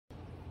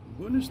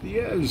Buenos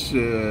dias.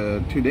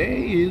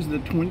 Today is the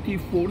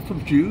 24th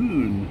of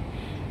June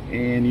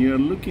and you're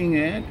looking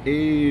at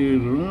a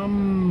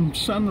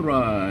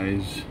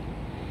sunrise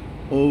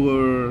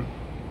over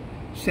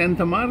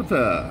Santa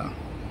Marta.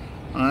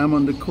 I'm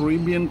on the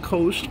Caribbean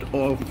coast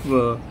of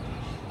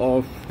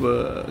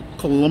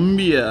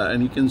Colombia,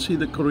 and you can see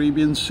the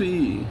Caribbean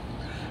Sea.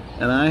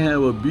 And I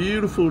have a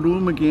beautiful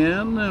room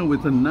again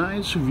with a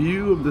nice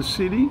view of the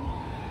city,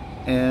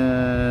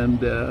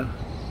 and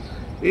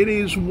it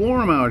is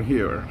warm out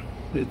here.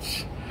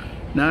 It's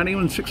not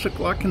even 6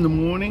 o'clock in the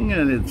morning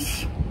and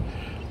it's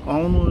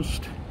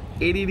almost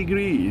 80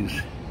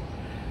 degrees,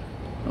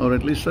 or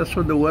at least that's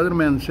what the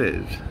weatherman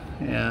says.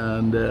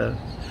 And the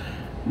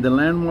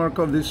landmark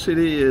of this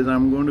city is,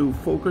 I'm going to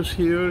focus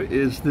here,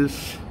 is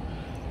this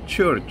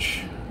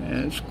church.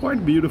 And it's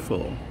quite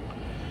beautiful.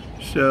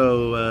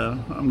 So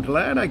I'm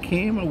glad I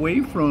came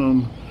away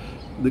from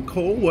the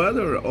cold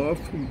weather of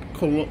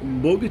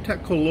Bogota,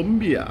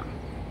 Colombia,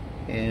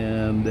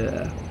 and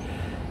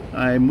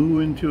I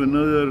move into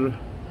another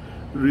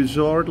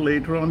resort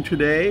later on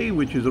today,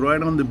 which is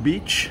right on the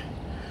beach.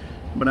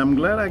 But I'm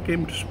glad I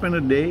came to spend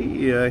a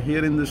day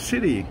here in the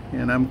city,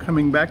 and I'm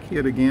coming back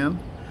here again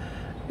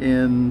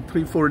in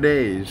 3-4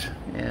 days,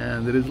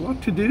 and there is a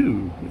lot to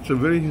do. It's a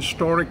very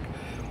historic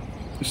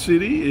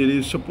city. It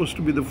is supposed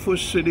to be the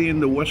first city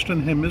in the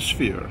Western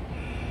Hemisphere,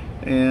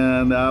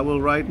 and I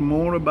will write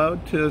more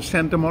about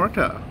Santa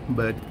Marta.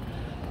 But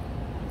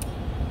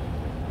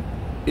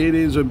it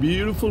is a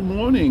beautiful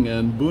morning,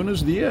 and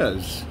buenos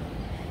dias.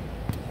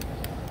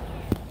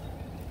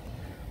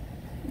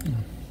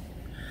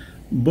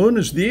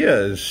 Buenos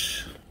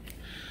dias.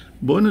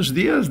 Buenos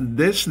dias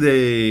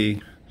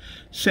desde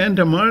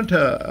Santa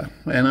Marta,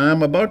 and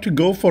I'm about to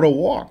go for a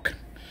walk.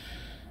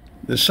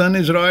 The sun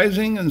is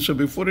rising, and so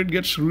before it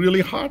gets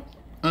really hot,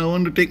 I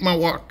want to take my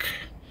walk.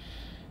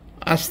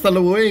 Hasta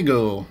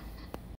luego.